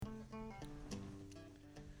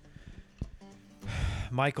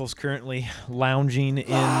Michael's currently lounging in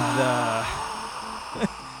the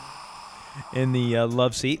in the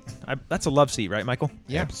love seat. That's a love seat, right, Michael?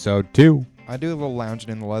 Yeah, Episode 2. I do a little lounging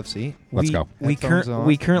in the love seat. Let's go. We Headphones on,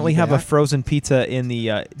 we currently knee have a back. frozen pizza in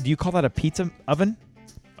the. Do you call that a pizza oven?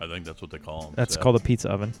 I think that's what they call them. That's called a pizza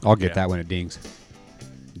oven. I'll get Yeah. that when it dings.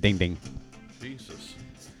 Ding, ding. Jesus.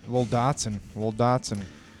 Little Dotson.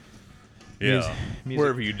 Yeah. Music.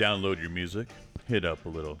 Wherever you download your music, hit up a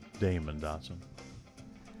little Damon Dotson.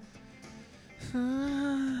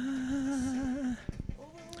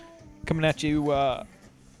 Coming at you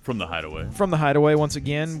From the Hideaway. from the Hideaway once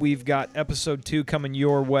again. We've got episode 2 coming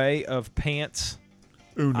your way of Pants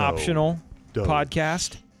Optional Dos.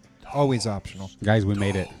 podcast. Always optional. Guys, we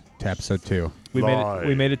made it to episode 2. We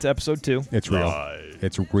Live. made it to episode 2. It's real. Live.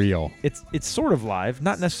 It's real. It's sort of live,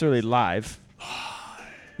 not necessarily live.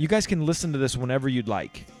 You guys can listen to this whenever you'd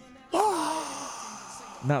like.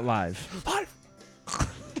 Not live.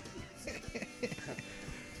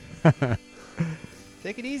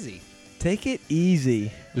 Take it easy. Take it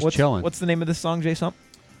easy. Just chilling. What's the name of this song, Jay Sump?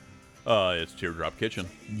 It's Teardrop Kitchen.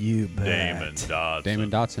 You bet. Damon Dotson.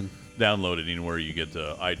 Damon Dotson. Download it anywhere you get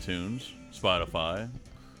iTunes, Spotify,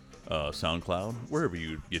 SoundCloud, wherever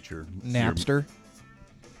you get your Napster.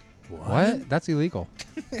 What? That's illegal.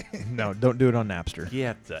 No, don't do it on Napster.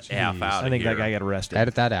 Get the F out I of think here. that guy got arrested.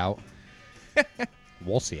 Edit that out.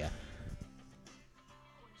 We'll see ya.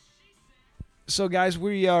 So, guys,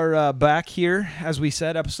 we are back here, as we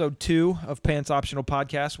said, episode 2 of Pants Optional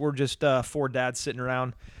Podcast. We're just 4 dads sitting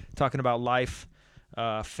around talking about life,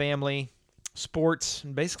 family, sports,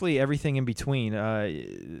 and basically everything in between.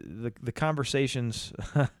 The conversations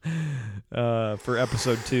for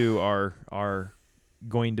episode 2 are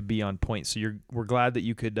going to be on point. So we're glad that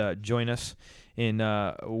you could join us in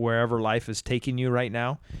wherever life is taking you right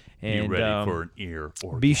now. And Be ready for an ear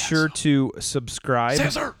orgasm. be sure to subscribe.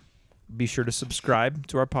 Scissor! Be sure to subscribe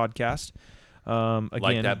to our podcast. Again,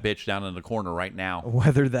 Like that bitch down in the corner right now.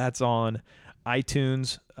 whether that's on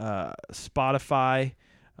iTunes, Spotify,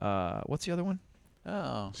 what's the other one?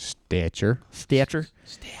 Oh. Stitcher. Stitcher.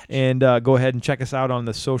 And go ahead and check us out on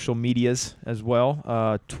the social medias as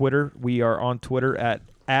well. Twitter, we are on Twitter at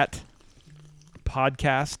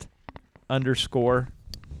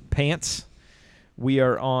podcast_pants. We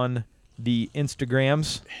are on the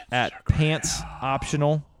Instagrams at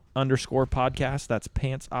pants_optional_podcast. That's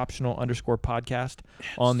pants_optional_podcast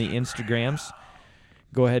on the Instagrams.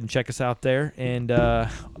 Go ahead and check us out there, and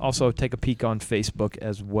also take a peek on Facebook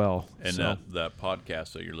as well. And So, that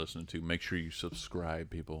podcast that you're listening to, make sure you subscribe,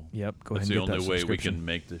 people. yep, go That's ahead the and get only that way we subscription. can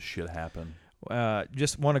make this shit happen.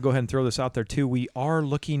 Just want to go ahead and throw this out there too. We are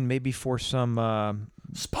looking maybe for some,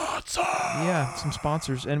 Sponsor! some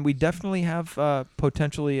sponsors, and we definitely have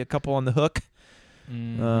potentially a couple on the hook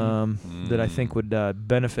that I think would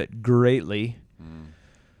benefit greatly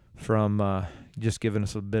from just giving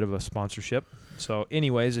us a bit of a sponsorship. So,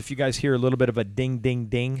 anyways, if you guys hear a little bit of a ding, ding,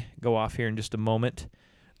 ding go off here in just a moment,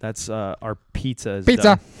 that's our pizza is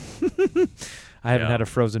Pizza. done. I haven't Yeah. had a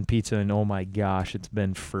frozen pizza in, oh my gosh, it's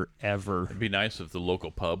been forever. It'd be nice if the local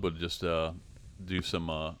pub would just do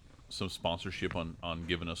some sponsorship on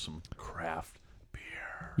giving us some craft beer.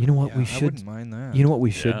 You know what Yeah, we I should? wouldn't mind that. You know what we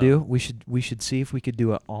should Yeah. do? We should see if we could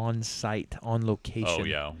do it on-site, on location. Oh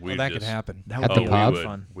yeah, Well, that could happen. That At would the be a pub? lot of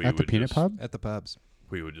fun. At the Peanut Pub? At the pubs.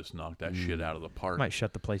 We would just knock that shit out of the park. Might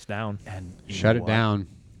shut the place down. And you Shut know it what? down.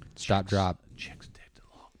 Stop, drop. Chicks dig the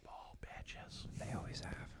long ball, bitches. They always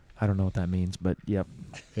have. I don't know what that means, but yep.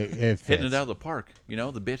 If Hitting it out of the park. You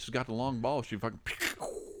know, the bitch has got the long ball. She fucking.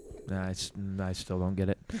 I still don't get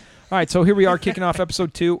it. All right, so here we are kicking off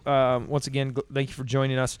episode 2. Once again, thank you for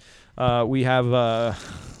joining us.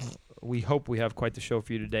 We hope we have quite the show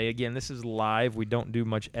for you today. Again, this is live. We don't do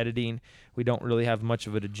much editing. We don't really have much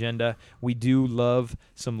of an agenda. We do love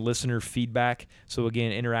some listener feedback. So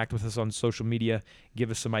again, interact with us on social media. Give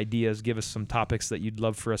us some ideas. Give us some topics that you'd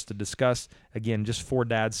love for us to discuss. Again, just 4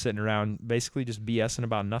 dads sitting around, basically just BSing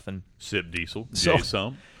about nothing. Sip Diesel, So-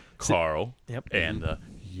 Jason, Carl, Yep. and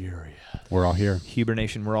Uriah. We're all here. Huber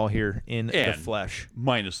Nation, we're all here in the And- flesh.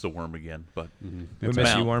 Minus the worm again, but We It's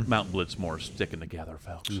miss all you, Worm. Mount Blitzmore sticking together,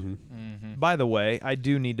 folks. By the way, I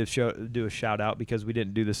do need to do a shout out because we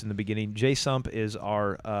didn't do this in the beginning. Jay Sump is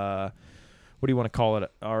our what do you want to call it?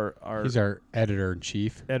 Our He's our editor in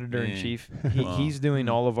chief. editor in Yeah. chief. He's doing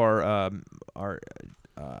all of our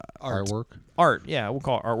Artwork. art. Yeah, we'll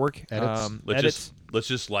call it artwork. Edits. Let's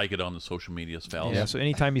just like it on the social medias, fellas. Yeah. So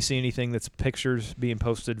anytime you see anything that's pictures being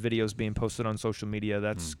posted, videos being posted on social media,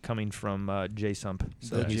 that's coming from Jay Sump.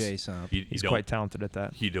 So The he's, J Sump. You he's don't, quite talented at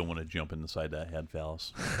that. You don't want to jump inside that head,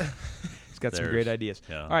 fellas. got some great ideas.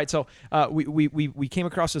 Yeah. All right, so we came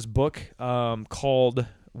across this book called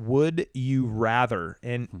Would You Rather,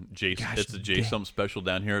 and Jason, Gosh, it's a J something special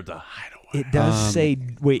down here at the Hideaway. it does say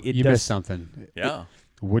wait. It You does. missed something. Yeah.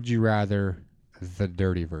 Would you rather the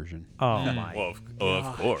dirty version? Oh my. Well,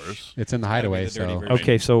 of course. It's in the gotta be hideaway, the dirty so version.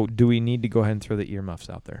 Okay, so do we need to go ahead and throw the earmuffs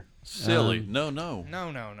out there? Silly. No. No.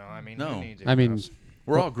 I mean, No. who needs I mean,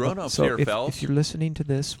 We're all grown ups So here, if fellas. you're listening to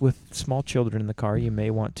this with small children in the car, you may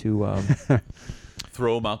want to.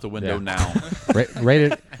 Throw them out the window Yeah. now.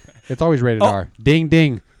 rated. It's always rated R. Ding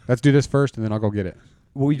ding. Let's do this first, and then I'll go get it.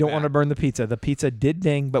 We don't want to burn the pizza. The pizza did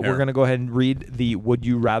ding, but Here. we're going to go ahead and read the would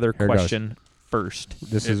you rather Here it goes. question first.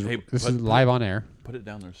 This Hey, is hey, this put- is live on air. Put it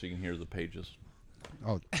down there so you can hear the pages.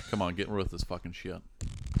 Oh, Come on, get with this fucking shit.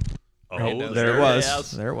 Oh, does. There it it was.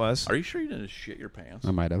 is. There it was. Are you sure you didn't shit your pants?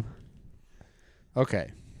 I might have.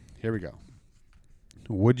 Okay, here we go.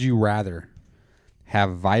 Would you rather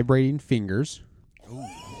have vibrating fingers?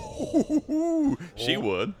 She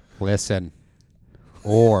would. Listen,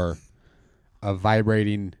 or a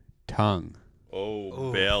vibrating tongue?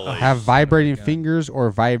 Oh, Belly. Have vibrating fingers or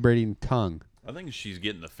vibrating tongue? I think she's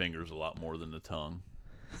getting the fingers a lot more than the tongue.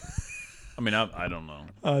 I mean, I don't know.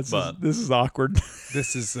 This is awkward.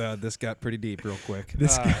 This got pretty deep real quick.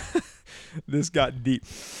 This got deep.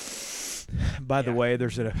 By the way,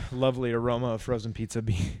 there's a lovely aroma of frozen pizza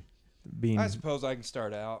being. I suppose I can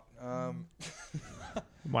start out.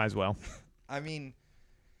 Might as well. I mean,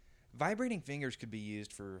 vibrating fingers could be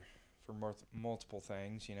used for multiple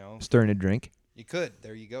things. You know, Stirring a drink. you could.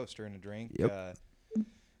 There you go, stirring a drink. Yep.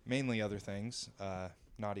 Mainly other things,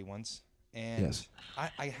 naughty ones. And Yes.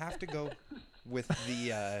 I have to go with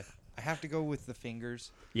the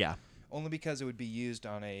fingers Yeah. only because it would be used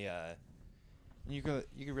on a. You could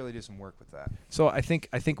really do some work with that. So I think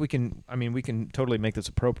we can. I mean, we can totally make this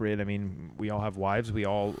appropriate. I mean, we all have wives. We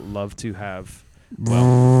all love to have. Well,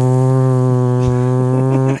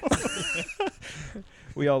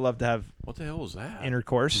 we all love to have What the hell was that?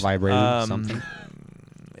 intercourse. Vibrating something?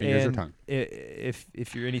 Fingers or and tongue?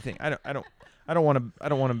 If you're anything, I don't want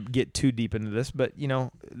to get too deep into this, but you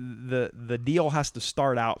know, the deal has to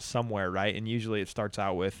start out somewhere, right? And usually it starts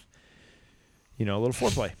out with, you know, a little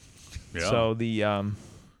foreplay. Yeah. So the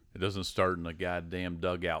It doesn't start in a goddamn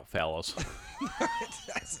dugout, fellas.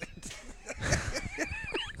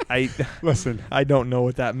 Listen, I don't know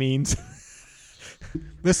what that means.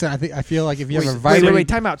 listen. I feel like if you have a wait, vibrating, wait,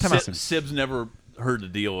 time out. Sib's never heard the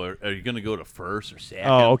deal. Are you going to go to first or second?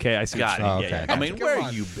 Oh, okay, I see. God, Oh, yeah, okay. yeah. I mean, Come where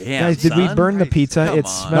on. you been, Guys, did we son? burn the pizza? Come It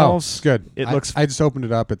on. no, smells. it's good. It I- looks. I just opened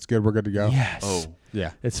it up. It's good. We're good to go. Yes. Oh,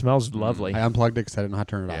 Yeah. It smells lovely. I unplugged it because I didn't know how to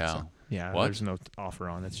turn it yeah. off. So. Yeah. What? There's no offer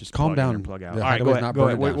on. It's just Calm plug in down. and plug out. The All right, go hideaway's ahead. not Go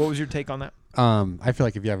ahead. burning down. What was your take on that? I feel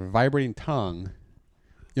like if you have a vibrating tongue,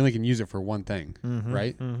 you only can use it for one thing,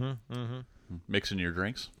 right? Mixing your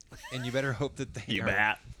drinks? And you better hope that they You are.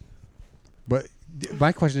 bet. But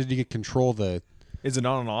my question is, do you control the? Is it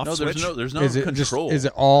on and off No, switch? there's no is it control. just? Is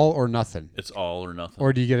it all or nothing? It's all or nothing.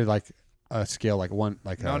 Or do you get it like a scale, like one,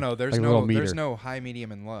 like No, a, there's like a little meter? there's no high,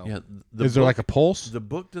 medium, and low. yeah, Is there like a pulse? The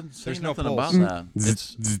book doesn't say There's no nothing pulse. about that.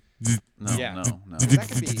 It's no, Yeah. no. That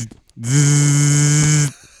could be.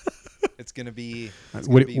 It's gonna be. It's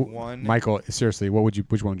What- gonna be one. Michael, seriously,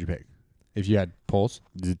 which one would you pick? If you had pulse,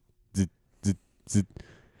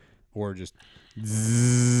 or just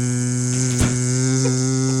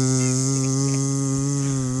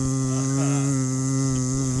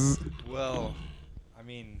Well, I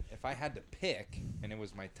mean, if I had to pick and it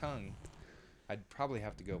was my tongue, I'd probably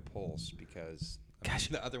have to go pulse because Gosh.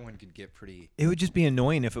 the other one could get pretty. It would just be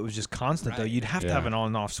annoying if it was just constant, though. Right. You'd have to Yeah. have an on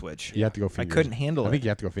and off switch. you have to go I fingers. couldn't handle I it. think you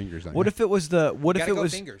have to go fingers. Don't What you? if it was the? What if gotta it go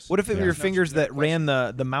was? fingers. What if it were Yeah. your There's no- fingers no that ran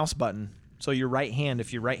the mouse button? So your right hand,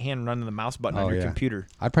 if your right hand running the mouse button Oh, on your yeah. computer,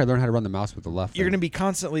 I'd probably learn how to run the mouse with the left. you're thing. gonna be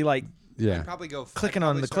constantly like Yeah. I'd probably go clicking I'd on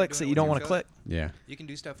probably the start clicks doing that you it don't with want to your click. foot. Yeah. You can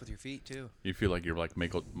do stuff with your feet too. You feel like you're like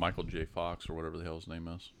Michael J. Fox or whatever the hell his name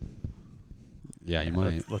is. Yeah, you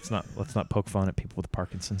might. Let's not poke fun at people with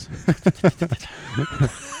Parkinson's.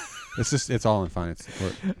 It's all in fun.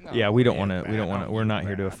 Yeah, we don't man, want to. We don't want to. We're not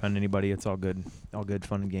here to offend anybody. It's all good. All good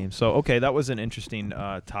fun and games. So okay, that was an interesting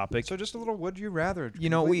topic. So just a little would you rather? You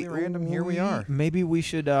know, we completely random. Here we are. Maybe we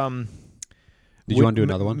should. Did you want to do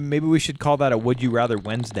another one? Maybe we should call that a Would You Rather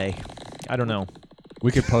Wednesday. I don't know.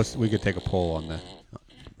 We could take a poll on the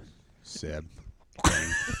Seb.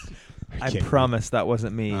 I kidding. promise that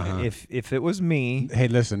wasn't me. Uh-huh. If it was me, Hey,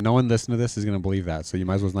 listen, no one listening to this is going to believe that, so you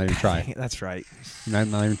might as well not even try. that's right. Don't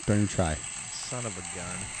even try. Son of a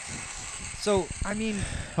gun. So I mean,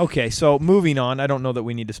 Okay, so moving on. I don't know that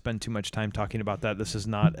we need to spend too much time talking about that. This is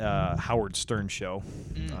not a Howard Stern show.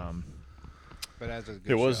 But as a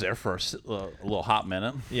good It was show. there for a little hot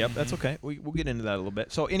minute. Yep, that's okay. We'll get into that a little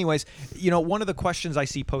bit. So, anyways, one of the questions I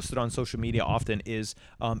see posted on social media often is,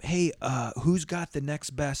 "Hey, who's got the next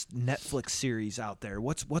best Netflix series out there?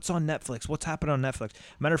 What's on Netflix? What's happening on Netflix?"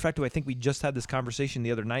 Matter of fact, I think we just had this conversation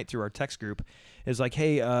the other night through our text group. Is like,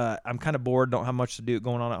 "Hey, I'm kind of bored. Don't have much to do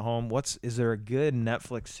going on at home. Is there a good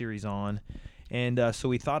Netflix series on?" And so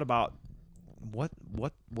we thought about what's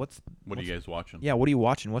What are you guys watching? yeah, what are you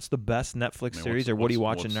watching? What's the best Netflix Man, series, what's- or what are you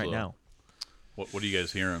what's- watching what's, right now? What are you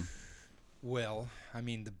guys hearing? Well, I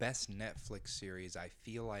mean, the best Netflix series I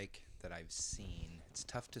feel like that I've seen. It's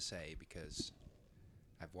tough to say because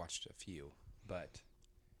I've watched a few, but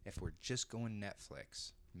if we're just going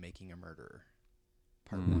Netflix, Making a Murderer,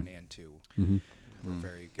 part 1 and 2 were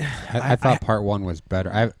very good. I thought part 1 was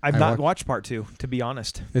better. I've not watched part 2, to be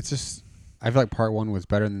honest. It's just I feel like part 1 was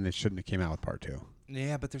better than they shouldn't have came out with part 2.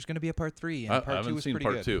 Yeah, but there's going to be a part 3, and I part 2 haven't was seen pretty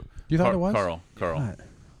part good. 2. You thought it was? Carl. What?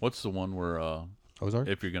 What's the one where Ozark?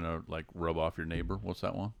 if you're gonna like rub off your neighbor? What's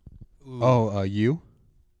that one? Ooh. You?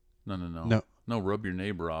 No. Rub your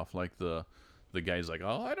neighbor off. Like the guy's like,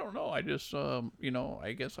 oh, I don't know. I just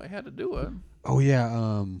I guess I had to do it. Oh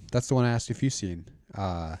yeah, that's the one I asked if you've seen.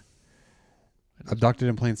 Abducted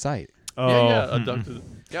in Plain Sight. Yeah, abducted.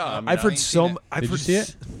 Yeah, I mean, I've heard ain't seen it. I've Did you heard see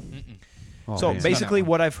it? Oh, So man. basically, It's not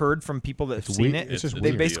what I've heard from people that have It's seen weird. it, It's just they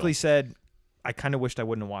weird. basically said, "I kind of wished I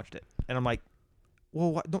wouldn't have watched it." And I'm like,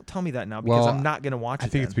 "Well, don't tell me that now because Well, I'm not gonna watch it." I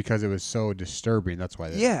think it's then. because it was so disturbing. That's why.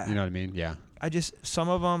 Yeah. You know what I mean? Yeah. I just some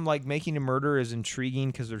of them like Making a Murder is intriguing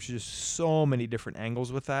because there's just so many different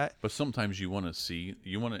angles with that. But sometimes you want to see,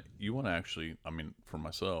 you want to actually. I mean, for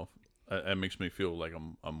myself, it makes me feel like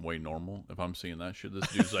I'm way normal if I'm seeing that shit. This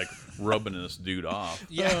dude's like rubbing this dude off,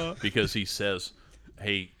 Yeah. because he says,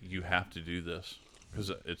 "Hey, you have to do this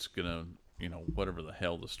because it's gonna, whatever the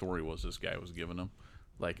hell the story was this guy was giving him."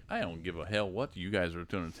 Like, I don't give a hell what you guys are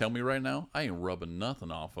going to tell me right now. I ain't rubbing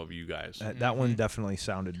nothing off of you guys. That one definitely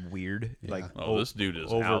sounded weird, Yeah. like Oh, this dude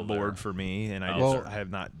is out overboard there. for me, and I Well, just I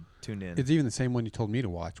have not tuned in. It's even the same one you told me to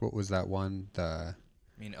watch. What was that one? The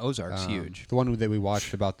I mean, Ozark's huge. The one that we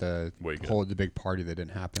watched about the Way good. the big party that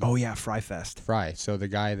didn't happen. Oh yeah, Fry Fest. Fry. So the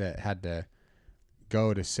guy that had to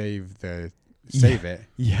go to save it. Yeah.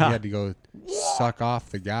 He had to go suck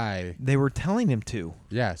off the guy. They were telling him to.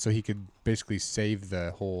 Yeah, so he could basically save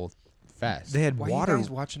the whole fest. They had Why water. are you guys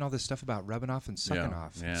watching all this stuff about rubbing off and sucking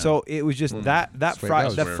off? Yeah. So it was just that That's the way fry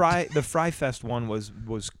it goes. the Fry Fest one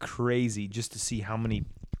was crazy just to see how many.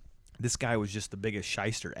 This guy was just the biggest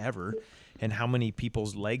shyster ever, and how many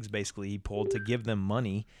people's legs basically he pulled to give them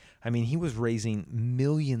money. I mean, he was raising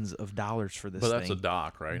millions of dollars for this but thing that's a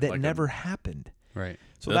doc, right? that Like never happened. Right.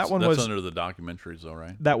 So that one that's was under the documentaries, though,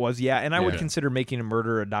 right? that was yeah, and I would Yeah. consider Making a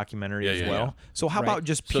Murder a documentary Yeah, as yeah, well. yeah. So how Right. about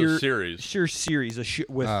just So pure series. series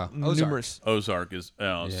with Ozark. numerous. Ozark is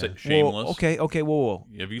Yeah. Shameless. Whoa, okay, whoa.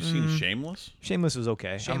 Have you seen Shameless? Shameless is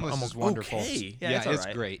okay. Shameless I'm is wonderful. okay. Yeah, Yeah, it's, it's all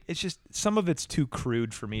right. great. It's just some of it's too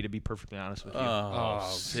crude for me to be perfectly honest with you.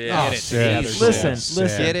 Sit. Get it Sid, together. Listen, Sid.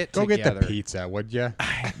 listen. Get it Go get together. the pizza, would you?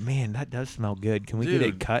 Man, that does smell good. Can we get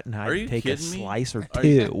it Dude, cut and are I you take a kidding me? slice or Are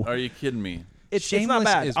two? you kidding me? It's Shameless not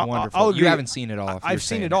bad. is I'll wonderful. agree. You haven't seen it all. if you're I've seen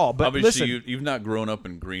saying it all, but Obviously, listen, you've not grown up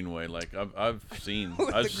in Greenway. Like I've seen.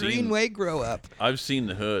 I've the seen. Greenway grow up. I've seen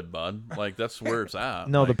the hood, bud. Like that's where it's at.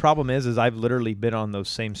 no. The Like, problem is I've literally been on those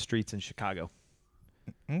same streets in Chicago.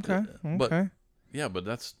 Okay. But- yeah, but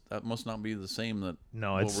that must not be the same. That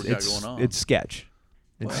No, what it's we got it's going on. it's sketch.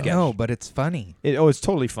 It's sketch. No, but it's funny. It's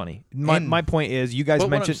totally funny. My And- my point is, you guys But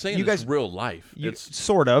what I'm mentioned saying you is guys real life. you, It's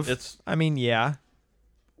sort of. it's I mean, yeah,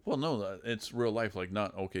 well, no, it's real life. Like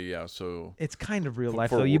not okay. Yeah, so it's kind of real For- life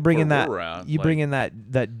for though. You wh- bring for in where that we're at, you bring like-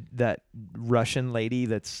 in that Russian lady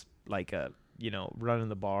that's like a running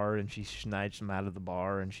the bar, and she snipes them out of the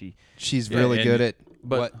bar, and she She's Yeah, really and- good at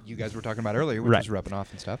but- what you guys were talking about earlier, which Right. was rubbing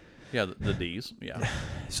off and stuff. yeah, the D's. Yeah.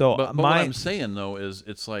 so But what my I'm saying though is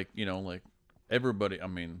it's like like everybody. I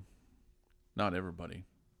mean, not everybody,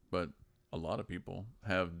 but a lot of people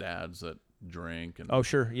have dads that drink and. oh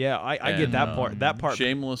sure yeah I get and, that part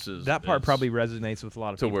Shameless is that part is probably resonates with a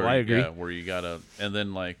lot of to people. where I agree. yeah, where you gotta and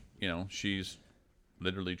then like she's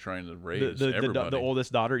literally trying to the, raise the, everybody the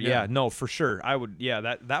oldest daughter, yeah, Yeah. no, for sure. I would,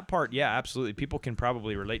 yeah, that part, yeah, absolutely. People can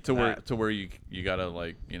probably relate to that. to where you gotta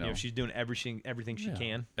like She's doing everything she yeah.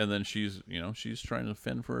 can. and then she's she's trying to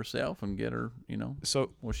fend for herself and get her So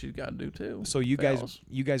what she's got to do too. so you Fellas.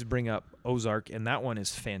 guys bring up Ozark, and that one is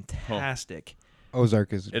fantastic.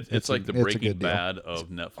 Ozark is. It's like the it's a Breaking good deal. Bad of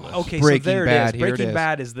Netflix. Okay, Breaking so there Bad, it is. here it Breaking is.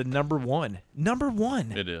 Bad is the number one.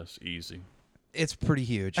 It is easy. It's pretty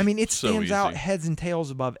huge. I mean, it So stands out easy. heads and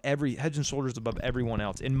shoulders above everyone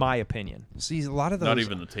else, in my opinion. see, a lot of those. Not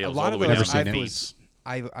even the tails, A lot all of the way those down to I the was.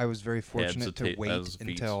 I was very fortunate to as wait feet.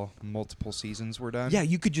 until multiple seasons were done. Yeah,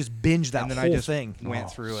 you could just binge that and then whole I just thing. went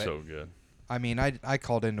through it. So good. I mean, I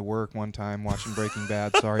called into work one time watching Breaking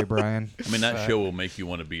Bad. Sorry, Brian. I mean, that show will make you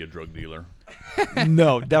want to be a drug dealer.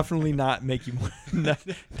 No, definitely not make you. No.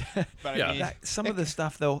 But Yeah. I mean, Some of the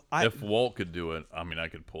stuff though, If Walt could do it, I mean, I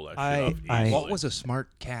could pull that shit I- off I- easily. Walt was a smart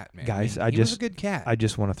cat, man. Guys, I I mean, he was just- a good cat. I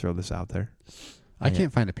just want to throw this out there. I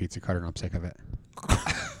can't find a pizza cutter, and I'm sick of it.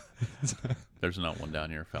 There's not one down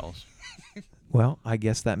here, fellas. Well, I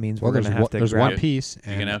guess that means Well, we're gonna have to there's grab one piece,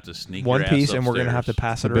 You're and gonna have to sneak one your piece, ass and we're gonna have to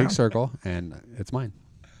upstairs. pass a it big around. circle, and it's mine.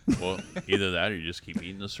 Well, either that or you just keep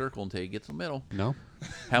eating the circle until you get to the middle. No,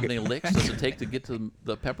 How many licks does it take to get to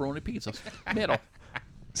the pepperoni pizza? Middle.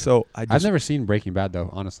 So I just I've never seen Breaking Bad though.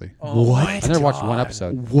 Honestly, what? I've never watched one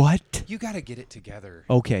episode. What? you got to get it together.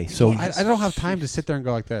 Okay, so I don't have time to sit there and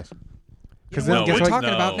go like this. Because You know then what? guess we're what?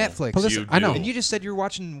 talking about No. Netflix. But listen, You I know. do. And you just said you're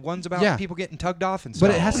watching ones about Yeah. people getting tugged off and stuff.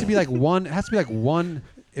 But it has to be like one. It has to be like one.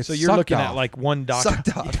 It's so you're sucked looking off. at like one doc.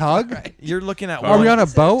 sucked off. tug. You're looking at Are we one. on a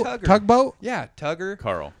Said boat? tugger. Tugboat? Yeah, Tugger.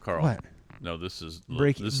 Carl. What? No, this is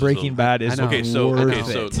Breaking this is Breaking a- Bad is I know. Okay, so worth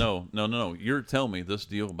it. no. You're telling me this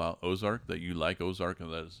deal about Ozark, that you like Ozark,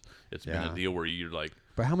 and that it's been Yeah. a deal where you're like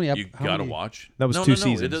But how many? you how gotta many- watch. That was no, two no, no,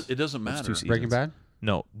 seasons. It doesn't That's matter. two seasons. Breaking Bad?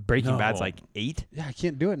 No, Breaking No. Bad's like 8. Yeah, I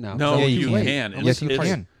can't do it now. No, Yeah, you you can. can. And Yes, it's- you it's-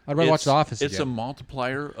 can. I'd rather watch The Office It's again. a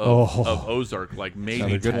multiplier of Oh. Ozark, like maybe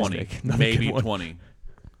Another good 20, mistake. Another maybe good one. 20.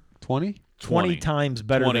 20? 20 times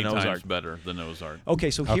better 20 than times Ozark. better than Ozark. Okay,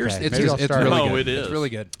 so here's Okay. It's Maybe I'll it's start really No, good. it It's is. really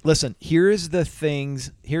good. listen. Here's the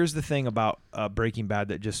thing about Breaking Bad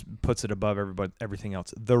that just puts it above everything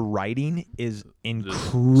else. The writing is Just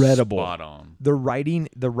incredible. Spot on. The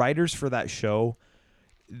writers for that show,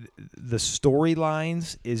 the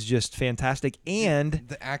storylines is just fantastic, and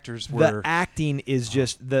The actors the were. acting is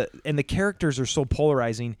just and the characters are so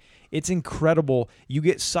polarizing. It's incredible. You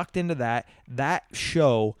get sucked into that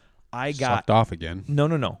show. I got Sucked off again. no,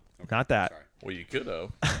 not that. Well, you could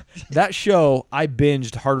have. That show I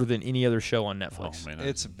binged harder than any other show on Netflix. Oh man,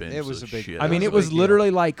 It's- binged it was the a big- shit I mean, That it was was a big deal.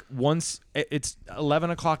 literally like once it's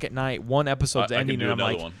 11 o'clock at night. One episode's I can ending, do and I'm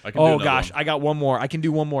another like, one. I can do oh another gosh, one. I got one more. I can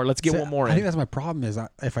do one more. Let's get See, one more I think in. that's my problem is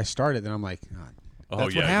if I start it, then I'm like, God. Oh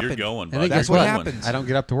That's what yeah, happened. you're going. And bud. then That's guess what what happens. I don't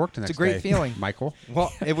get up to work the next a great day. feeling. Michael.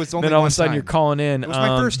 Well, it was only Then all of one a sudden time. you're calling in. It was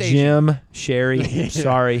my first agent. Jim, Sherry,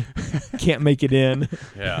 sorry, can't make it in.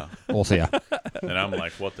 Yeah, We'll see ya. and I'm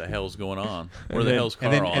like, what the hell's going on? Where And the then- hell's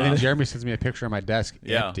and Carl? then Jeremy sends me a picture of my desk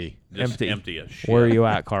yeah, empty. just Empty. empty as shit. Where are you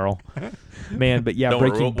at, Carl? Man, but yeah, Don't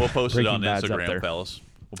worry, Breaking we'll post it Breaking on Bad's up Instagram, there. fellas.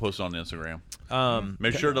 We'll post it on Instagram. Um,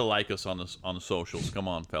 Make sure to like us on the socials. Come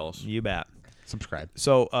on, fellas. you bet. Subscribe.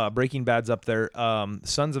 So Breaking Bad's up there.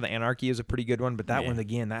 Sons of Anarchy is a pretty good one, but that Yeah. one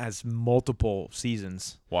again, that has multiple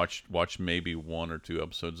seasons. Watch maybe 1 or 2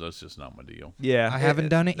 episodes. That's just not my deal. Yeah, I haven't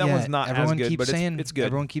done it that yet. one's not Everyone as good, keeps but saying it's good.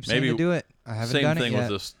 Everyone keeps Maybe saying to do it. I haven't Same done thing it with yet.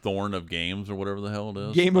 this Thorn of Games or whatever the hell it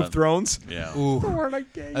is. Game of Thrones. Yeah. Ooh,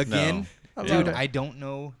 Again. again, I dude. love it. I don't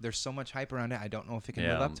know. There's so much hype around it. I don't know if it can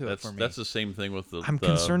live Yeah, up to it for me. that's the same thing with the. I'm the-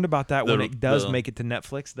 concerned about that when the- it does the- make it to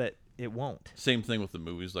Netflix that it won't. Same thing with the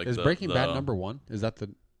movies, like Is the, Breaking the, Bad number 1? Is that the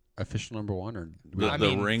official number 1 or? The- I the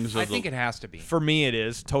mean, rings I of think the- it has to be. For me, it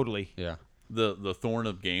is totally. Yeah. the Thorn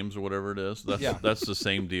of Games or whatever it is. That's Yeah. that's the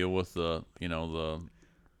same deal with the the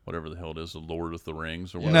whatever the hell it is, the Lord of the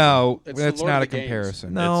Rings or whatever. No, It's the that's Lord not of a the Games.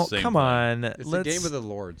 comparison. No, It's the same come thing. on. It's Let's the game of the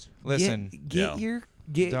lords. Listen, Get Yeah. your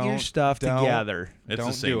Don't- stuff don't. together. it's Don't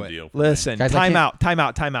the same do it. deal. for me. Listen, Guys, I time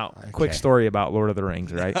can't- out. Quick Okay. story about Lord of the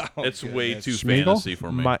Rings, right? It's way too Schmeagle? fantasy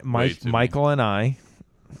for me. Way too. Michael and I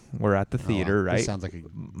were at the theater, This right? sounds like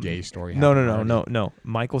a gay story. No. happening already. No.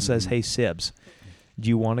 Michael says, "Hey, Sibs, do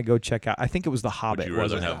you want to go check out?" I think it was The Would Hobbit. you rather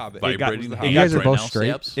wasn't have it? Hobbit. It got- vibrating it hands You guys are right both now, straight?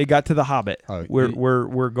 Saps? It got to The Hobbit. Oh,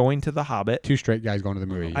 We're going to The Hobbit. 2 straight guys going to the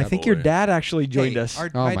movie. I Yep. think your boy. dad actually joined Hey, us. our-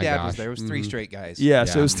 Oh my my dad gosh. was there. It was 3 Mhm. straight guys. Yeah,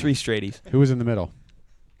 so Yeah. it was 3 straighties. Who was in the middle?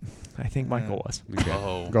 I think Michael was. Okay.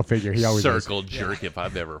 Oh, Go figure. He always is. circle jerk if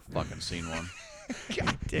I've ever fucking seen one.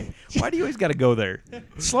 God damn. Why do you always got to go there?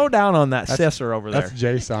 Slow down on that scissor over there. That's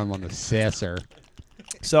Jason on the scissor.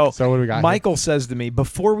 So So what do we got here? Michael says to me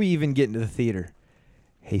before we even get into the theater,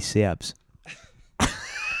 "Hey, Sibs,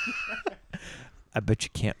 I bet you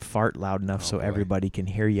can't fart loud enough so boy. everybody can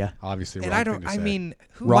hear you." Obviously, And wrong I thing don't. to I say. mean,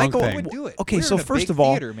 who Wrong Michael thing. would do it? Okay, We're so in a first big of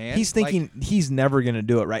all, theater, man. he's Like, thinking he's never going to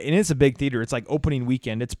do it, right? And it's a big theater. It's like opening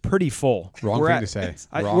weekend. It's pretty full. Wrong We're thing at- to say.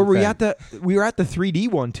 I, Wrong were we thing. at the? We were at the 3D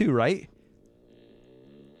one too, right?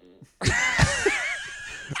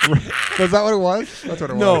 Was that what it was? That's what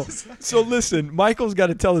it No. was. So listen, Michael's got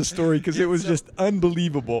to tell the story because it was just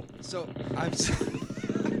unbelievable. So I'm sitting.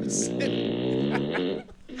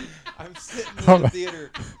 I'm sitting in Hold the on.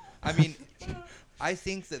 theater. I mean, I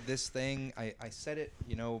think that this thing. I said it.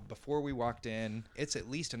 Before we walked in. It's at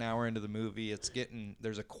least an hour into the movie.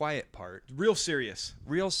 There's a quiet part. Real serious.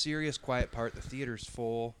 Real serious quiet part. The theater's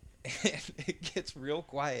full, and it gets real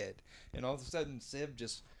quiet. And all of a sudden, Sib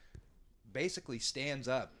just basically stands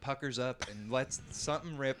up, puckers up, and lets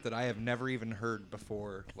something rip that I have never even heard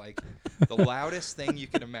before. Like the loudest thing you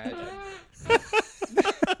can imagine.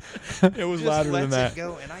 It was Just louder lets than that. it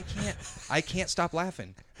go, and I can't stop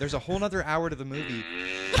laughing. There's a whole nother hour to the movie.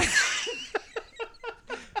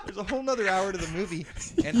 There's a whole nother hour to the movie,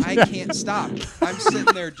 and I can't stop. I'm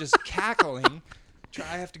sitting there just cackling.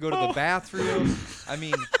 I have to go to the bathroom. I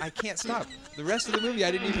mean, I can't stop. The rest of the movie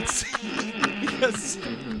I didn't even see because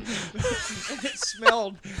it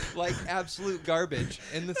smelled like absolute garbage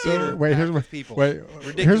in the theater. So wait, packed with people. here's my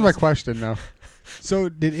Ridiculous. question now. So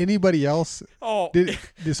did anybody else? Oh, Did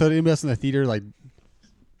anybody else in the theater like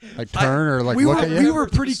turn or like we look were- at you? we were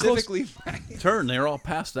pretty close. Specifically, Turn. They're all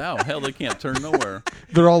passed out. Hell, they can't turn nowhere.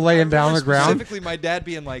 They're all laying down on the ground. Specifically, my dad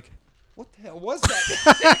being like, "What the hell was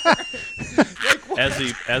that?" Like, what?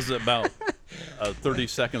 As about 30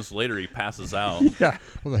 seconds later, he passes out. Yeah.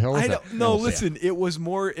 What the hell was I that? don't. No, We'll see. listen. It was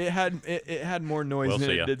more. It had more noise We'll than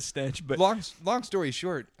see it ya. did stench. But Long story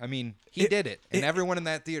short, I mean, he did it, and it- everyone in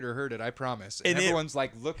that theater heard it. I promise. And And it- everyone's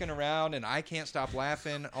like looking around, and I can't stop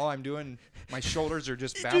laughing. All I'm doing, my shoulders are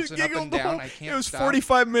just he bouncing up giggled and the down. whole- I can't It was stop.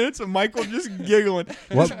 45 minutes of Michael just giggling,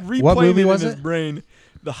 What- just what replaying movie it was in his it? brain.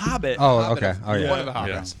 The Hobbit. Oh, Hobbit okay. of- Oh, yeah. One of the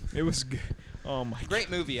Yeah. Hobbits. It was. Oh my.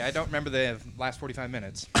 Great movie. I don't remember the last 45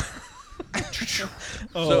 minutes.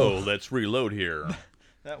 So let's reload here.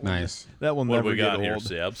 That will, Nice. That will What do never we got get here, old.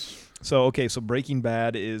 Sebs? So okay, so Breaking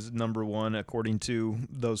Bad is number one according to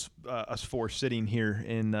those us four sitting here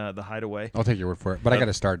in the Hideaway. I'll take your word for it, but I got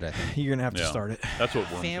to start that. You're gonna have to Yeah. start it. That's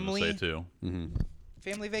what we're Family? going to say too.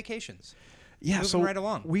 Family vacations. Yeah, Moving so right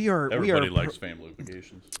along. we are Everybody likes family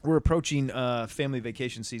vacations. we're approaching family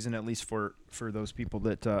vacation season, at least for those people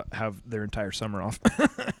that have their entire summer off,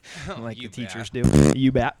 like the You teachers bet. do.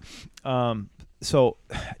 You bet. So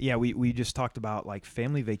yeah, we just talked about like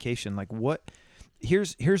family vacation. Like what?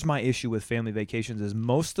 Here's my issue with family vacations is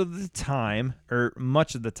most of the time, or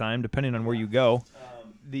much of the time, depending on where you go,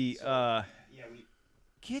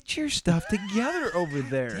 get your stuff together over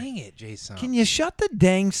there. Dang it, Jason. Can you shut the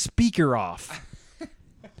dang speaker off?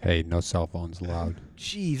 Hey, no cell phones allowed.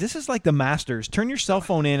 Geez, this is like the Masters. Turn your cell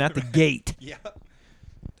phone in at the gate. Yeah.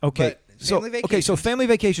 Okay. But So family okay, so vacations. family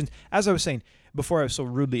vacations. As I was saying before, I was so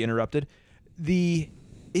rudely interrupted. The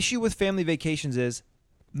issue with family vacations is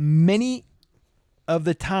many of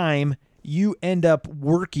the time you end up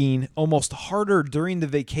working almost harder during the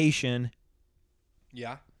vacation.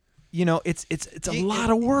 Yeah. You know, it's a You- lot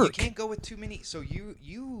of work. You can't go with too many. So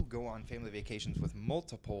you go on family vacations with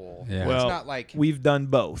multiple. Yeah. Well, it's not like. we've done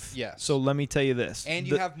both. Yes. So let me tell you this. And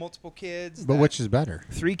you have multiple kids. But that- which is better?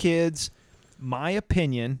 3 kids. My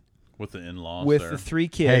opinion With the in-laws with there. the 3 Hey,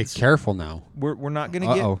 kids. careful now. We're not going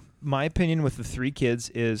to get. Uh-oh. My opinion with the 3 kids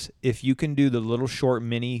is if you can do the little short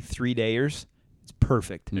mini 3-dayers, it's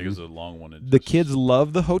perfect. Because the long one. The kids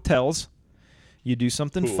love the hotels. You do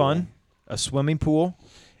something Pool. fun, a swimming pool,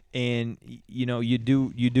 and you know you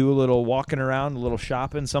do a little walking around, a little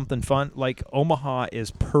shopping, something fun. Like Omaha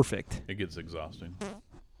is perfect. It gets exhausting.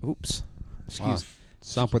 Oops, Wow.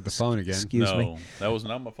 Sump with the phone again. excuse no, me. that was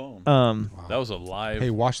not my phone. Wow. That was a live Hey,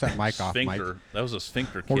 wash that mic off, Mike. sphincter. That was a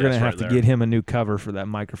sphincter kiss We're gonna have right to there. get him a new cover for that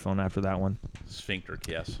microphone after that one. Sphincter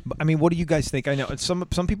kiss. But, I mean, what do you guys think? I know some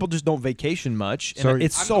people just don't vacation much, and So-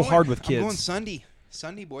 it's I'm so going- hard with I'm going kids.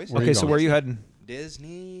 Sunday, boys. Where are Okay, you so going? where are you heading?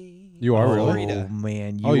 Disney. You are Oh really? Florida.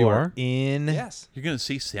 man, Oh, you are? in. Yes. You're gonna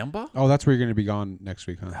see Simba? Oh, that's where you're going to be gone next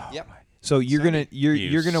week, huh? Yep. So you're Sunday. you're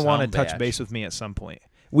You gonna want to son touch bitch. base with me at some point.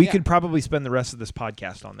 We Yeah. could probably spend the rest of this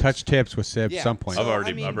podcast on this. Touch tips with Sib Yeah. some point. So, I've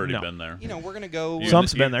already I mean, no. been there. You know, we're gonna go. You-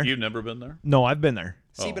 Some's you- been there. You've never been there? No, I've been there.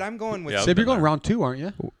 See, Oh. but I'm going with. Yeah, I've Sib, you're been going there. round 2, aren't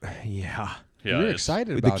you? Yeah. Yeah, you're it's-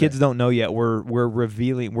 excited The about kids it. don't know yet. We're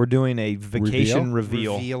revealing. We're doing a vacation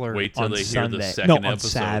reveal, Revealer. Wait till on they hear Sunday. the No, second on episode.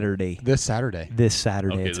 Saturday. This Saturday. This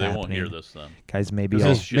Saturday, Okay, it's they happening. won't hear this then. Guys. Maybe This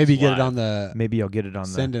I'll is- Maybe shit's get it live. on the maybe I'll get it on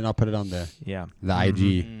send and I'll put it on the yeah.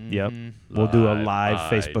 IG. Yep. We'll do a Live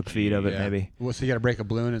live Facebook feed of it. Yeah. Maybe. Well, so you got to break a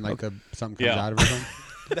balloon and like something comes Yeah. out of it. Or something?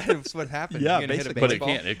 That's what happened. Yeah, You're gonna hit a basically. But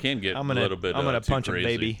baseball, it can get I'm a gonna little bit. I'm gonna too punch a crazy.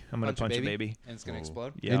 baby. I'm gonna punch a baby. and it's gonna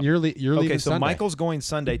explode. Yeah. And you're leaving Okay, so Sunday. Michael's going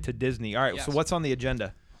Sunday to Disney. All right. Yes. So what's on the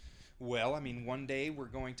agenda? Well, I mean, one day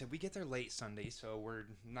we get there late Sunday, so we're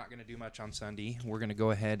not going to do much on Sunday. We're going to go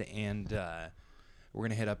ahead and we're going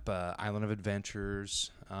to hit up Island of Adventures.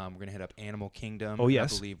 We're going to hit up Animal Kingdom. Oh,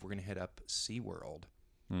 yes. I believe we're going to hit up SeaWorld.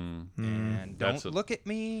 Mm. And That's don't look at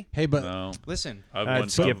me. Hey, but No, Listen, I'd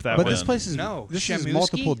skip that but one. this place is No, this is Shamuski?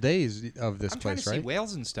 multiple days of this I'm trying place, to see right?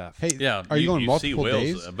 whales and stuff. Hey, yeah. are you going see multiple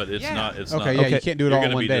whales, days? But it's Yeah. not. It's Okay, not. yeah, Okay. you can't do it You're all in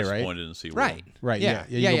gonna one be day, right? disappointed in SeaWorld. Right. Right. Yeah.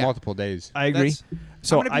 Yeah. You go yeah. multiple days. I agree. That's-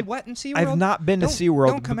 So I'm going to be wet in SeaWorld. I've not been to Don't- SeaWorld.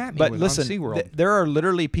 Don't come at me but with, listen, on SeaWorld. there are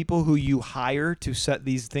literally people who you hire to set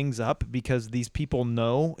these things up because these people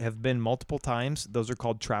have been multiple times. Those are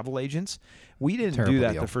called travel agents. We didn't Terrible do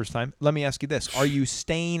that deal. the first time. Let me ask you this. Are you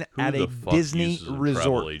staying Who at the a fuck Disney uses a travel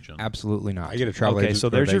resort? agent? Absolutely not. I get a travel Okay, agent. so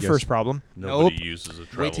for there's your Vegas. first problem. Nobody Nope. uses a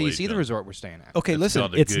travel Wait till you see the agent. resort we're staying at. Okay, It's listen.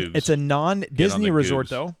 called the It's Goose. a non-Disney the resort Goose.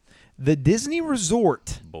 though. The Disney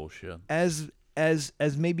resort, Bullshit. as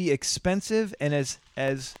maybe expensive and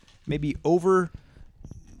as maybe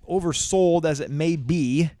oversold as it may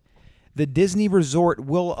be, the Disney resort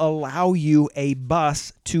will allow you a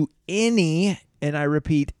bus to any, and I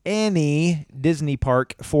repeat, any Disney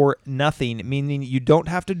park for nothing, meaning you don't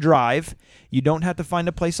have to drive, you don't have to find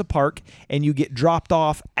a place to park, and you get dropped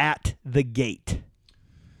off at the gate.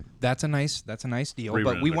 That's a nice deal. We But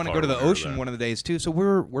rented we a want to car go to the when we were ocean there. one of the days too. So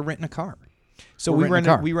we're renting a car. So We're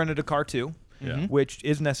renting a car. we rented a car too, Yeah. which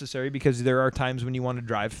is necessary because there are times when you want to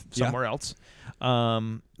drive Yeah. somewhere else.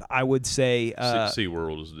 I would say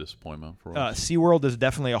SeaWorld is a disappointment for us. SeaWorld is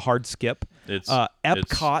definitely a hard skip. It's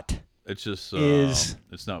Epcot It's just is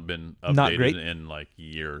it's not been not updated great. in like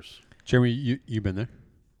years. Jeremy, you've been there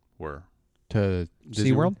Where to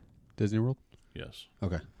Disney SeaWorld? World? Disney World? yes,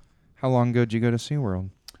 Okay. How long ago did you go to SeaWorld?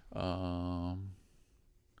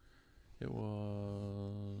 it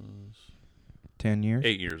was 10 years.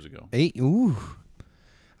 8 years ago. 8. Ooh.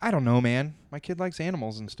 I don't know, man. My kid likes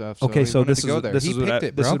animals and stuff. So okay. he So wanted this to go is there. this He is what picked I,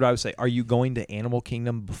 it, this is bro. what I would say. Are you going to Animal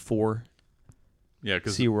Kingdom before Yeah,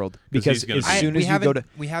 because SeaWorld? he's Because gonna as be- soon we as you go to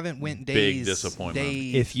we haven't went Big days. disappointment.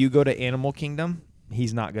 Days. if you go to Animal Kingdom,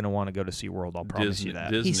 he's not going to want to go to SeaWorld. I'll promise you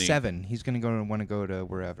that. Disney, He's 7. He's gonna want to go to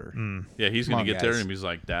wherever. yeah, he's Come gonna on, get there guys. and he's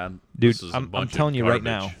like, Dad, Dude, this is a I'm bunch telling of you right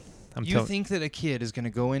garbage." now. I'm You telling think that a kid is gonna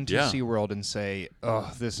go into Yeah. SeaWorld and say, "Oh,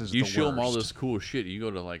 this is You the show him all worst." this cool shit. You go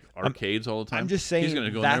to like arcades all the time. just saying he's gonna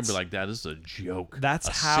go in there and be that's- like, "Dad, this is a joke. that's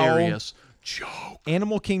a how- serious joke."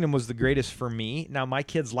 Animal Kingdom was the greatest for me. Now my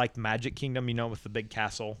kids liked Magic Kingdom, with the big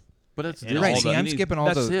castle. But it's And Disney. Right. all See, the- I'm skipping all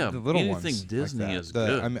that's the little Anything ones. Disney like that. is The-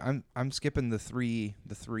 good. I'm skipping the three.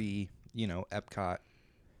 Epcot.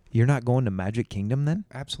 You're not going to Magic Kingdom then,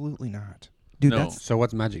 Absolutely not. dude? No. That's So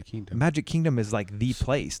what's Magic Kingdom? Magic Kingdom is like the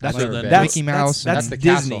place. That's So then- that's Mickey Mouse. That's, the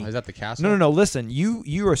Disney. castle. Is that the castle? No. Listen,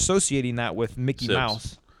 you're associating that with Mickey Sibs.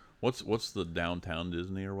 Mouse. What's the downtown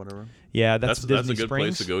Disney or whatever? Yeah, that's Disney a good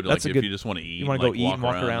Springs. place to go to. That's Like a if good. you just want to eat, You want to go like, eat and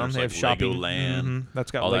walk around. There's, They like have shopping. Legoland. Mhm.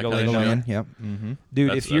 That's got all that Legoland. kind of on shit. it. Legoland. Yep. Mm-hmm. Dude,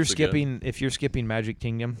 That's- if you're that's a good- skipping Magic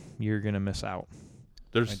Kingdom, you're gonna miss out.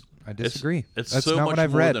 There's I disagree. It's That's so not much what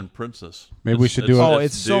I've more read. than Princess. Maybe we should do Oh, it.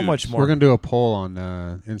 it's so dudes. much more. We're gonna do a poll on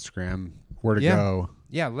Instagram where to Yeah. go.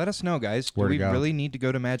 Yeah, let us know, guys. Do Where to we go. really need to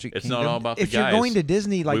go to Magic It's Kingdom? not all about the If guys. you're going to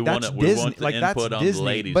Disney, like we that's want, we Disney, want the like that's input on Disney, the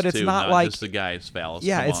ladies but it's too, not like just the guys, fellas.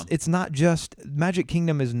 yeah, Come on. it's not just Magic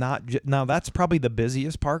Kingdom is not now that's probably the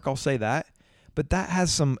busiest park. I'll say that, but that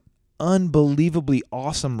has some unbelievably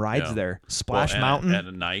awesome rides Yeah. there. Splash Well, Mountain.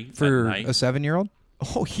 at night. for at night. a 7-year-old.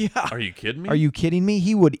 Oh yeah. Are you kidding me? Are you kidding me?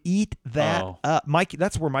 He would eat that Oh. up.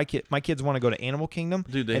 That's where my kids want to go to Animal Kingdom,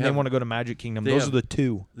 Dude, they and they have- want to go to Magic Kingdom. they Those have- are the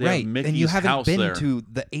two. They have Right, and you Mickey's haven't house been there. to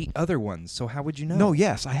the 8 other ones, so how would you know? No,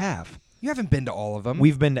 yes, I have. You haven't been to all of them.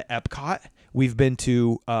 We've been to Epcot. We've been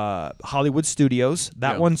to Hollywood Studios.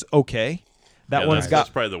 That Yeah. one's okay. That Yeah, one's that's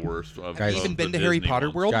got. probably the worst. Of, Guys, of even the been to Harry Disney Potter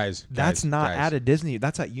ones. World? Guys, That's not guys. at a Disney.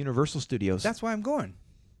 That's at Universal Studios. That's why I'm going.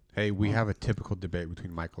 Hey, we have a typical debate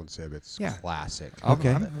between Michael and Sib. It's Yeah. classic.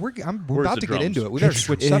 Okay. We're Where's about the to get drums? into it. We better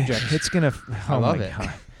switch subjects. It's gonna. I Oh love my it.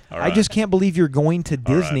 God. All I right. just can't believe you're going to right.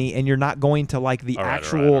 Disney and you're not going to like the All right, all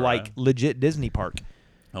actual right, all like right. legit Disney park.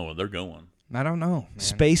 Oh, well, they're going. I don't know. Man.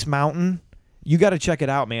 Space Mountain. You got to check it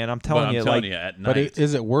out, man. I'm telling But I'm you, telling like, you, at night. But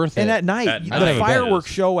is it worth it? and at night, At the night, fireworks it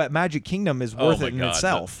is. show at Magic Kingdom is oh worth my it in God,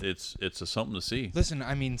 itself. It's something to see. Listen,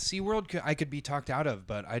 I mean, SeaWorld, I could be talked out of,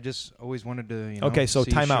 but I just always wanted to, Okay, so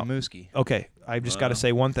see time out. Shamuski. Okay, I've just got to Well.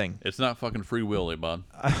 say one thing. It's not fucking Free Willy, bud.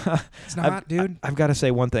 It's not, dude. I've got to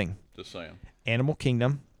say one thing. Just saying. Animal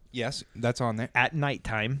Kingdom Yes, that's on there. at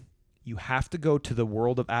nighttime, you have to go to the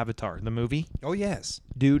world of Avatar, the movie, Oh, yes.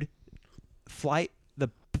 dude. Flight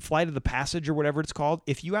of the Passage or whatever it's called.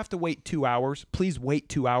 If you have to wait 2 hours, please wait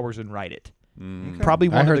 2 hours and ride it. Probably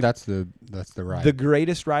one I of heard the, that's the ride. the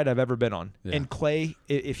greatest ride I've ever been on. Yeah. And Clay,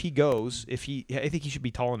 if he goes, I think he should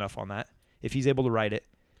be tall enough on that. If he's able to ride it,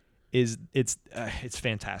 it's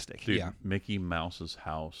fantastic. Dude, Yeah. Mickey Mouse's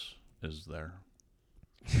house is there.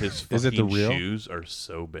 His Is it the fucking real? shoes are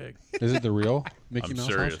so big. Is it the real Mickey I'm Mouse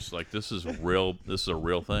serious. house? Like this is real. This is a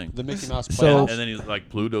real thing. The Mickey Mouse So- playhouse? And then he's like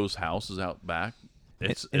Pluto's house is out back.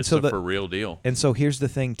 It's and it's so a the- for real deal. And so here's the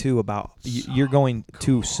thing too about you're going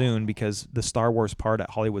too soon because the Star Wars part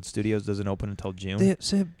at Hollywood Studios doesn't open until June.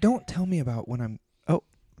 So don't tell me about when I'm.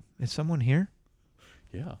 Is someone here?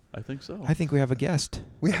 Yeah, I think so. I think we have a guest.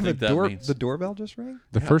 We have a think that door. means- The doorbell just rang.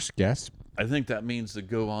 The first guest? I think that means to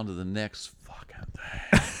go on to the next fucking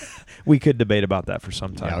thing. We could debate about that for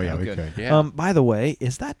some time. Oh, yeah, we good. could. Yeah. By the way,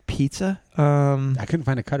 is that pizza? I couldn't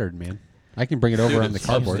find a cutter, man. I can bring it over Dude, on the it's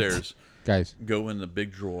cardboard. upstairs. Guys, Go in the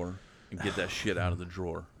big drawer and get that shit out of the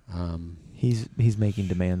drawer. He's making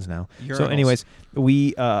demands now. So, Urinals. anyways,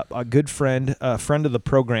 we a good friend, friend of the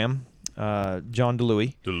program, John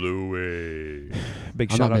DeLuey. DeLuey. Big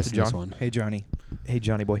I'm shout not out to missing this John. one. Hey Johnny. Hey,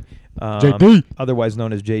 Johnny boy. JD. Otherwise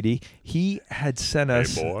known as JD. He had sent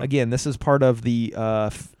us, boy. again, this is part of the,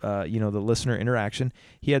 the listener interaction.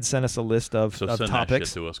 He had sent us a list of So send that shit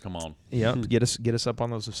topics. to us. Come on. Yeah, get us up on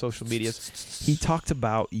those social medias. He talked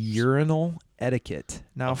about urinal etiquette.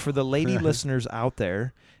 Now, for the lady listeners out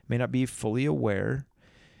there, may not be fully aware,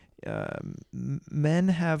 men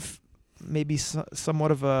have maybe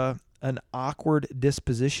somewhat of an awkward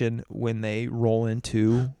disposition when they roll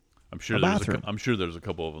into I'm sure a there's bathroom. I'm sure there's a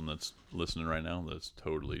couple of them that's listening right now that's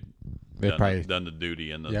totally They probably done the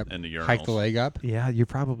duty in the yep, in the urinals. hike the leg up. Yeah, you're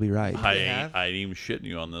probably right. I They ain't, have? I ain't even shitting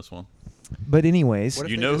you on this one. But anyways, What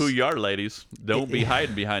if You they know who just- you are, ladies. Don't be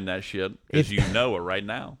hiding behind that shit because you know it right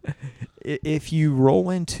now. if you roll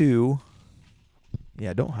into,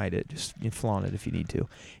 yeah, don't hide it. Just flaunt it if you need to.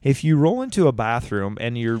 If you roll into a bathroom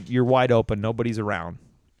and you're wide open, nobody's around,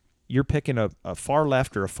 you're picking a far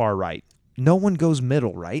left or a far right. No one goes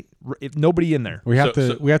middle, right? If nobody in there. We have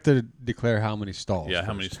So- we have to declare how many stalls. Yeah,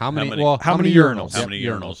 first. how many- How many urinals? urinals? How Yep, many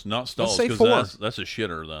urinals? Not stalls. say 'cause 4. That's a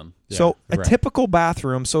shitter then. Yeah, So a right. typical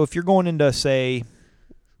bathroom. So if you're going into, say,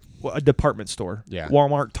 a department store, Yeah.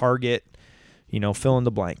 Walmart, Target, fill in the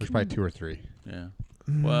blank. There's probably 2 or 3. Yeah.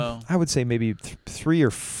 Well, I would say maybe 3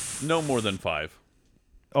 or no more than 5.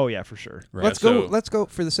 Oh yeah, for sure. Right. Let's so- go. Let's go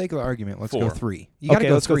for the sake of the argument. Let's go 4. 3. You gotta Okay,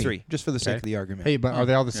 go let's go 3, 3. just for the sake Okay. of the argument. Hey, but are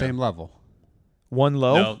they all the same level? One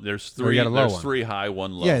low. No, there's Or you 3. got a low There's one. 3 high,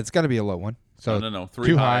 1 low. Yeah, it's got to be a low one. So no. 3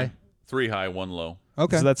 2 high, high, 3 high, 1 low.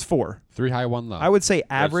 Okay. So that's 4. 3 high, 1 low. I would say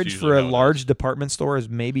average usually for a how it large is. department store is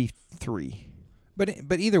maybe 3.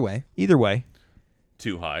 but either way, Either way.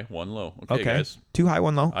 2 high, 1 low. Okay, Okay. guys. 2 high,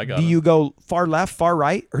 1 low. I got do it. you go far left, far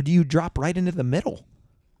right, or do you drop right into the middle?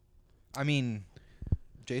 I mean,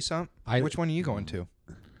 Jason, I- which one are you going to?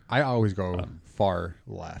 I always go far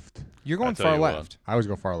left. You're going tell far you what. left. I always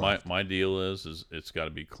go far left. My deal is it's got to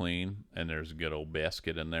be clean and there's a good old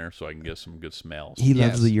basket in there so I can get some good smells. He Yes.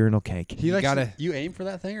 loves the urinal cake. He You likes gotta- to, you aim for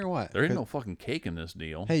that thing or what? There ain't no fucking cake in this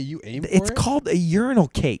deal. Hey, you aim for It's it? called a urinal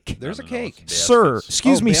cake. There's No, a no, no, cake. it's Sir, baskets.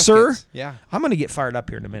 excuse Oh, me, sir. baskets. Yeah. I'm going to get fired up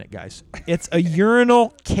here in a minute, guys. It's a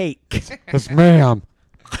urinal cake. Yes, ma'am.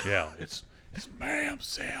 Yeah, it's ma'am,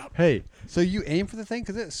 Sam. Hey, so you aim for the thing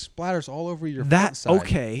because it splatters all over your front That side.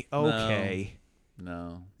 okay.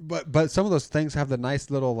 No. But some of those things have the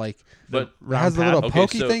nice little like. But it has the little okay,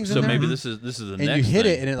 pokey so, things so in there. maybe this is the and next you hit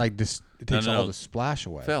thing. it and it like it takes no, all no. the splash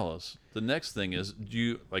away. Fellas, the next thing is, do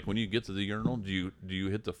you like when you get to the urinal? Do you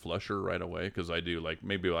hit the flusher right away? Because I do, like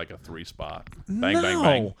maybe like a 3 spot. Bang, no. bang,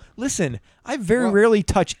 bang. Listen, I very rarely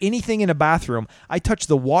touch anything in a bathroom. I touch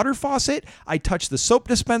the water faucet, I touch the soap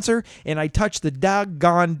dispenser, and I touch the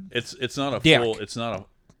doggone. It's not a Dick. full. It's not a.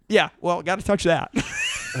 Yeah, well, got to touch that.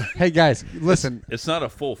 Hey guys, listen. It's not a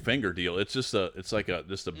full finger deal. It's just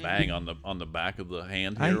just a bang on the back of the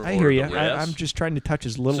hand here. I or hear you. the wrist. I'm just trying to touch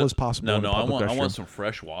as little So- as possible. No, in a no. I public want restroom. some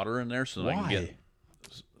fresh water in there so that I can Why? get.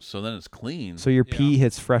 So then it's clean. So your pee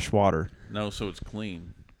hits fresh water. No, so it's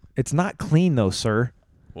clean. It's not clean though, sir.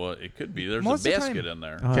 Well, it could be. There's Most a of the basket time- in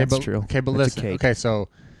there. Oh, Okay, that's but true. okay, but It's a listen. cake.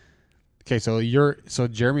 So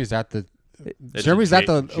Jeremy's at the. It's Jeremy's a at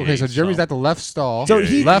the. J- Okay, so J Jeremy's something. at the left stall. So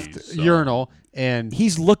he- left J urinal and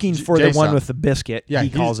He's looking for the Jason. one with the biscuit. yeah, he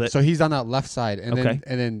he's- calls it. So he's on that left side, and Okay.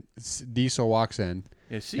 then Diesel walks in.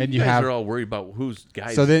 Yeah, see, and you you guys have- are all worried about whose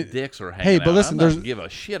guys' So then- dicks are hanging hey, but out. listen, I'm not there's- gonna give a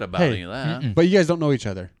shit about Hey, any of that. But you guys don't know each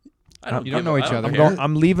other. I don't You don't give know a- each I don't other. care.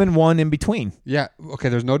 I'm leaving one in between. Yeah. Okay.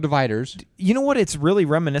 There's no dividers. You know what it's really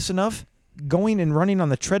reminiscent of? Going and running on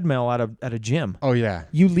the treadmill at a gym. Oh yeah.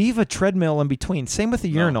 You leave a treadmill in between. Same with the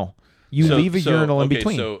urinal. You So- leave a so- urinal in okay,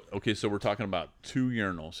 between. So we're talking about 2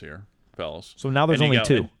 urinals here, palace. So now there's And you only got-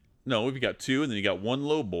 2. and- no, you got 2, and then you got 1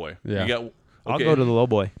 low boy. Yeah. You got. I'll okay. go to the low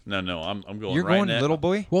boy. No, I'm going. You're right going now. little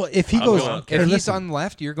boy. Well, if he I'm goes, going- hey, If he's listen, on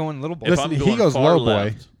left, you're going little boy. If Listen, I'm he going goes far low boy.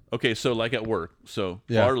 left, okay, so like at work, so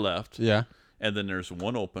Yeah. far left, yeah, and then there's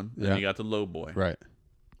 1 open, Yeah. and you got the low boy. right.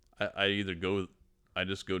 I either go, I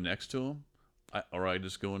just go next to him, or I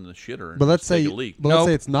just go in the shitter. And But let's just say, take a leak. but let's Nope.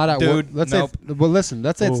 say it's not at work. Dude, Let's nope. say, well, listen.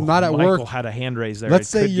 Let's say it's Ooh, not at Michael work. had a hand raised there. Let's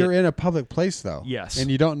It say could you're get- in a public place though. Yes. And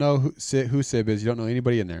you don't know who Sib is. You don't know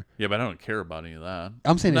anybody in there. Yeah, but I don't care about any of that.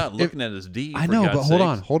 I'm saying not if- looking at his D. I for know, God's but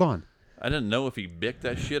hold sakes. on. I didn't know if he bicked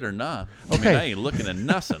that shit or not. Okay. I mean, I ain't looking at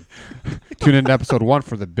nothing. Tune in to episode 1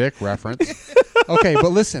 for the Bic reference. Okay,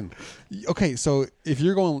 but listen. Okay, so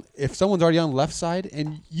if someone's already on the left side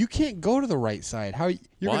and you can't go to the right side, how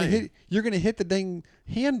you're Why? you're gonna hit the dang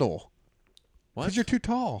handle What? because you're too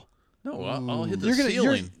tall. No, I'll hit the You're gonna-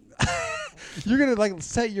 you're- ceiling. You're gonna like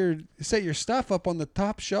set your stuff up on the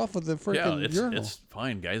top shelf of the Yeah, freaking urinal. it's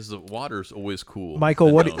fine, guys. The water's always cool. Michael,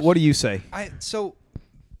 It what knows. do you say?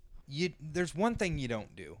 There's one thing you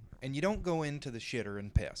don't do, and you don't go into the shitter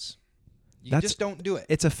and piss. You That's- just don't do it.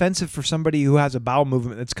 It's offensive for somebody who has a bowel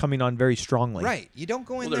movement that's coming on very strongly. Right. You don't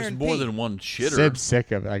go in Well, there there's and more pee. than one shitter. Sib's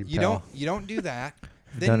sick of it. I can You tell. don't do that.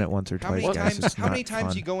 Then done it once or how many twice, guys. times? It's How many not times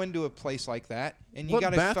fun. you go into a place like that and you What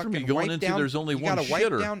gotta bathroom fucking you going wipe into? down? There's only you one gotta wipe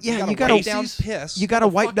shitter. down. Yeah, you you gotta gotta- wipe down piss. you gotta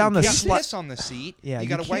wipe down the fucking slut- piss on the seat. Yeah, you you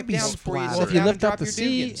gotta can't wipe be down before you splattered. sit Well, if you down lift and drop up the your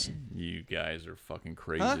seat- doogies. You guys are fucking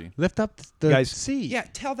crazy. Lift up the Guys- seat. Yeah,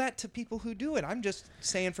 tell that to people who do it. I'm just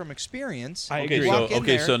saying from experience. I Okay, agree. You so walk in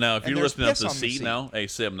there now if and you're there's lifting up piss the on seat now, hey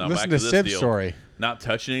Sib, now Listen back to to this Sib's deal. story. Not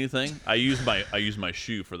touching anything. I use my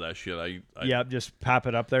shoe for that shit. I Yeah, just pop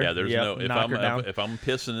it up there. Yeah, there's Yep, no knock her down. if I'm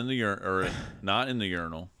pissing in the urinal or not in the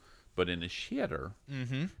urinal, but in the shitter,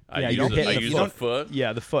 I Yeah, you use don't hit the use foot. the foot.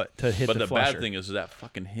 Yeah, the foot to hit But the the flusher. bad thing is that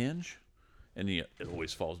fucking hinge, and it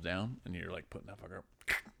always falls down, and you're like putting that fucker up.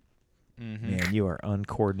 Man, you are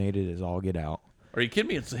uncoordinated as all get out. Are you kidding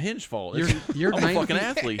me? It's the hinge fault. You're I'm 9 a fucking feet-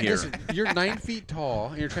 athlete here. Listen, you're 9 feet tall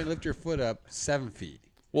and you're trying to lift your foot up 7 feet.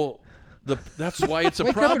 Well, that's why it's a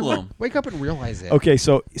Wake problem. Up wake up and realize it. Okay,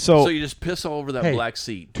 so So you just piss all over that Hey. black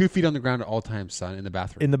seat. 2 feet on the ground at all times, son, in the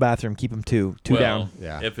bathroom. in the bathroom, keep them two Well, down.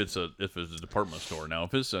 Yeah. If it's a department store, now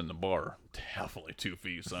if it's in the bar, definitely 2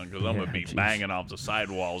 feet, son, because I'm gonna be jeez. banging off the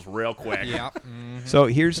sidewalls real quick. Yeah. So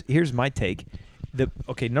here's my take.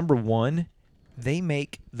 Number one, they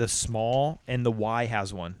make the small, and the Y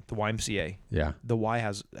has one. The YMCA. Yeah. The Y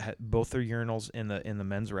has both their urinals in the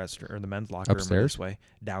men's restroom or the men's locker room Upstairs? this way,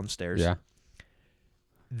 downstairs. Yeah.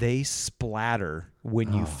 They splatter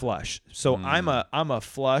when Oh. you flush. So Mm. I'm a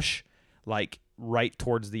flush like right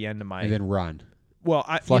towards the end of my And then run. well,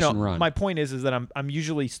 flush and run. my point is that I'm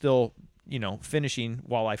usually still, finishing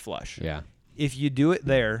while I flush. Yeah. If you do it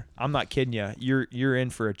there, I'm not kidding you. You're in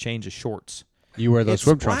for a change of shorts. You wear those It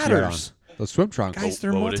swim trunks you got on. splatters. Those swim trunks. Guys,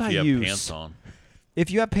 they're What if you have multi-use. pants on? If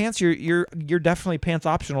you have pants, you're definitely pants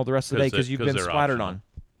optional the rest of the day 'Cause because you've been they're splattered optional. on.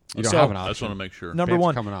 You don't So- have an I just option. want to make sure. Number Pants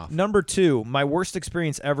one. coming off. Number two, my worst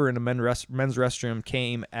experience ever in a men's restroom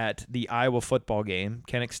came at the Iowa football game,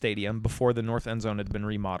 Kinnick Stadium, before the north end zone had been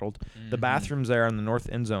remodeled. The bathrooms there on the north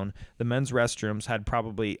end zone, the men's restrooms had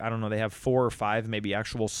probably, I don't know, they have 4 or 5 maybe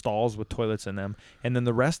actual stalls with toilets in them. And then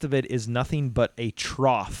the rest of it is nothing but a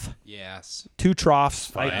trough. Yes. 2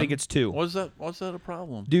 troughs. I Fine. think it's 2. What's that a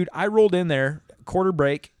problem? Dude, I rolled in there, quarter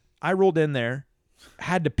break. I rolled in there,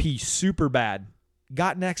 had to pee super bad.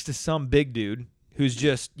 Got next to some big dude who's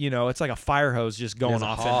just, it's like a fire hose just going There's a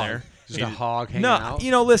off hog. in there. Just a hog hanging No,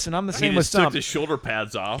 out. listen, I'm the He same with just took some. the shoulder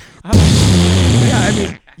pads off. Yeah, I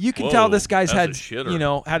mean, you can tell Whoa, this guy's that's a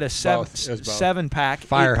shitter. had a Both. It was both. 7-pack,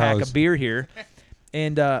 Fire 8-pack hose. of beer here.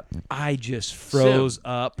 And I just froze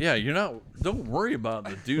up. Yeah, don't worry about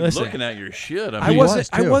the dude Listen, looking at your shit. I He wasn't was,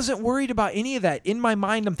 I too. wasn't worried about any of that. In my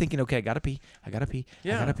mind, I'm thinking, okay, I gotta pee. I gotta pee.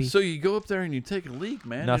 So you go up there and you take a leak,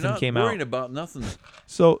 man. Nothing You're not came out. worried about nothing.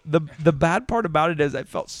 So the bad part about it is I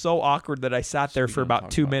felt so awkward that I sat there for don't about talk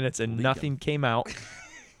 2 about minutes and leaking. nothing came out.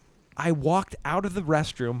 I walked out of the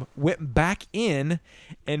restroom, went back in,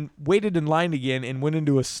 and waited in line again and went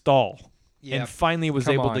into a stall. Yep. And finally was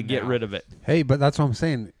Come able to on get now. rid of it. Hey, but that's what I'm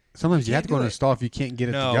saying. Sometimes you have to go can't in do a it. stall if you can't get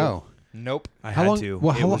it No. to go. Nope. I How had long- to.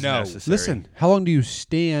 well, It how was long- No. necessary. Listen, how long do you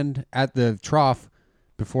stand at the trough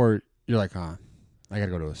before you're like, I gotta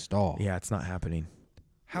go to a stall? Yeah, it's not happening.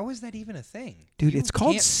 How is that even a thing? Dude, You it's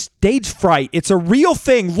called can't- stage fright. It's a real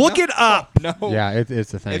thing. Look No, it up. No. Yeah,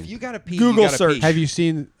 it's a thing. If you gotta pee, Google you gotta search. Pee. have you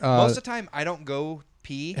seen? Most of the time, I don't go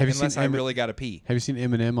pee Have you unless seen I Emmett- really gotta pee. Have you seen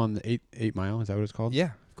Eminem on the 8 Mile? Is that what it's called? Yeah,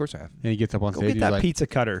 of course I have. And he gets up on Go stage. get he's that like, pizza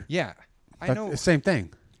cutter. Yeah, I that's know. the same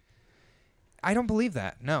thing. I don't believe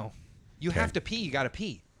that. No, you have to pee. You gotta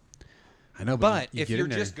pee. I know, But you if get you're in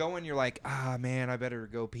there. just going, you're like, man, I better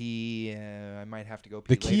go pee. I might have to go pee.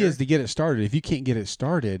 The key later. is to get it started. If you can't get it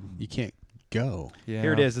started, you can't go. Yeah.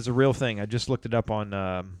 Here it is. It's a real thing. I just looked it up on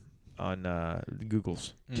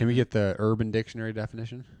Google's. Can we get the Urban Dictionary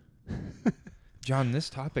definition? John? This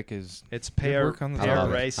topic is It's Good work on the I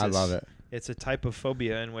love it. pareisis. I love it. It's a type of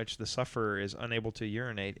phobia in which the sufferer is unable to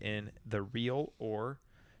urinate in the real or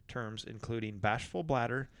terms including bashful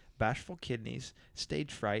bladder, bashful kidneys,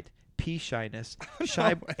 stage fright, pee shyness,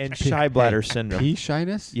 shy bladder syndrome. Pee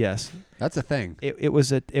shyness? Yes, That's a thing. it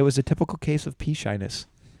was a typical case of pee shyness.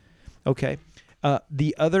 Okay,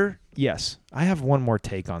 the other yes, I have one more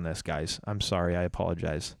take on this, guys. I'm sorry, I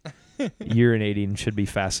apologize. Urinating should be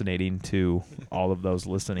fascinating to all of those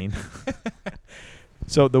listening.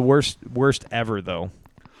 So the worst ever though.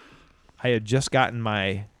 I had just gotten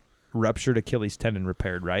my ruptured Achilles tendon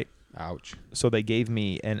repaired, right? Ouch. So they gave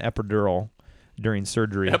me an epidural during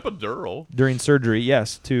surgery. Epidural? During surgery,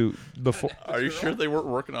 yes, to before. Are you sure they weren't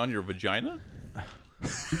working on your vagina?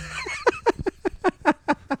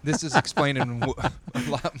 this is explaining a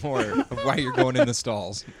lot more of why you're going in the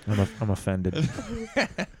stalls. I'm offended.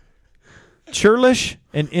 Churlish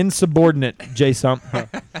and insubordinate, Jay Sump. All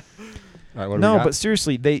right, what do we No, got? but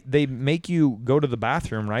seriously, they make you go to the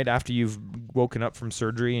bathroom right after you've woken up from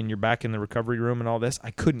surgery and you're back in the recovery room and all this.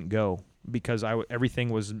 I couldn't go because everything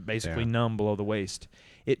was basically numb below the waist.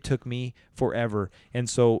 It took me forever. And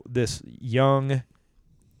so this young,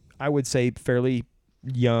 I would say fairly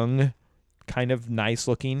young, kind of nice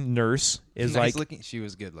looking nurse is Nice like looking. She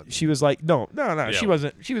was good looking. she was like no, Yeah. she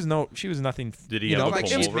wasn't. She was nothing. Did he you have know, a like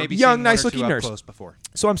comb she's over? maybe Young, seen nice one or two looking up nurse. close before.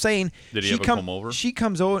 So I'm saying Did he she have a comb over? She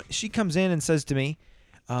comes in and says to me,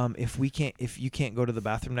 if you can't go to the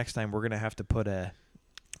bathroom next time, we're gonna have to put a.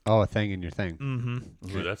 a thing in your thing.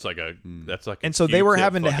 Mm-hmm. Ooh, that's like a And so they were Q-tip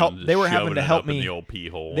having to help- fucking they were just having shoving to it help up in me- the old pee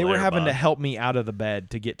hole. They were there, having to bud. help me out of the bed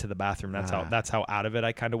to get to the bathroom. That's how out of it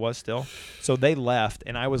I kind of was still. So they left,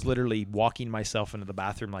 and I was literally walking myself into the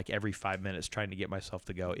bathroom like every 5 minutes trying to get myself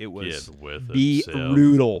to go. It was Get with it, Seb.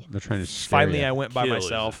 brutal. They're trying to scare Finally, you. I went by Kill his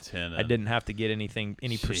myself. antenna. I didn't have to get any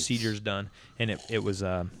Jeez. procedures done, and it was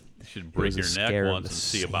You should break was your a scare neck of once the and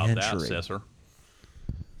see about that, century. Cesar.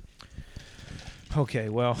 okay.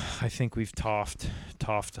 Well, I think we've toffed.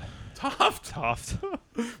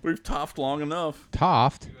 We've toffed long enough.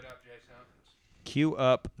 Toft. Cue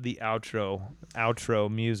up the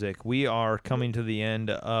outro music. We are coming to the end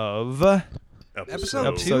of Episode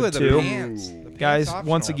Episode 2 of the two. Pants. The Pants guys.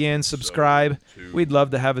 Once Optional. again, subscribe. Two. We'd love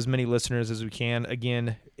to have as many listeners as we can.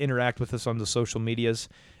 Again, interact with us on the social medias,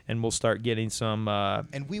 and we'll start getting some.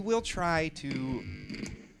 And we will try to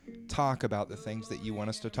talk about the things that you want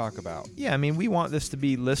us to talk about. Yeah, I mean, we want this to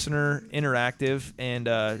be listener interactive, and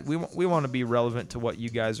we want to be relevant to what you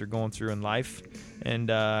guys are going through in life. And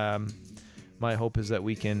my hope is that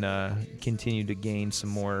we can continue to gain some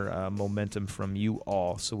more momentum from you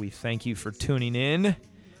all. So we thank you for tuning in.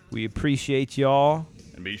 We appreciate y'all.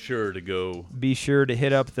 And be sure to go Be sure to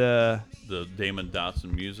hit up the Damon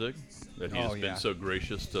Dotson music that he has Oh, been yeah. so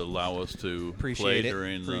gracious to allow us to Appreciate play it.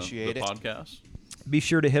 during the Appreciate it. podcast. Be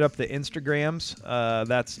sure to hit up the Instagrams.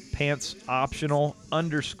 That's Pants Optional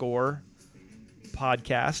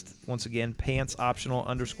 _podcast. Once again, Pants Optional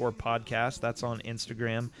 _podcast. That's on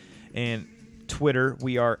Instagram. And Twitter,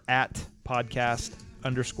 we are at podcast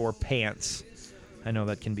 _pants. I know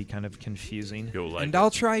that can be kind of confusing. Go like And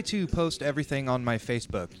I'll try to post everything on my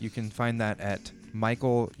Facebook. You can find that at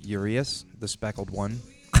Michael Urias, the speckled one,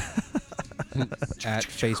 at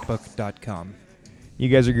facebook.com. You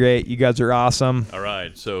guys are great. You guys are awesome. All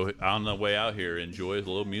right, so on the way out here, enjoy a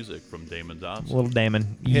little music from Damon Dotson. Little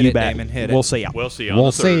Damon. Hit you it, bet. Damon, hit it. We'll see ya. We'll see you on We'll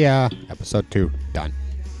the third. see ya. Episode 2. Done.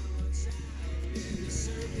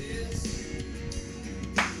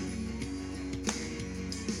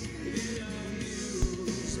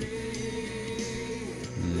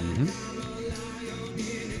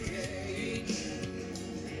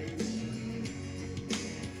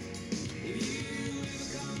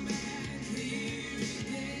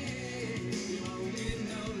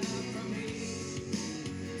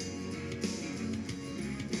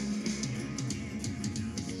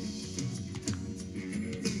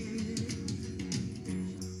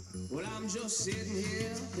 Well, I'm just sitting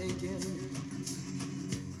here thinking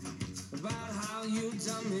about how you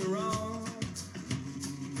done me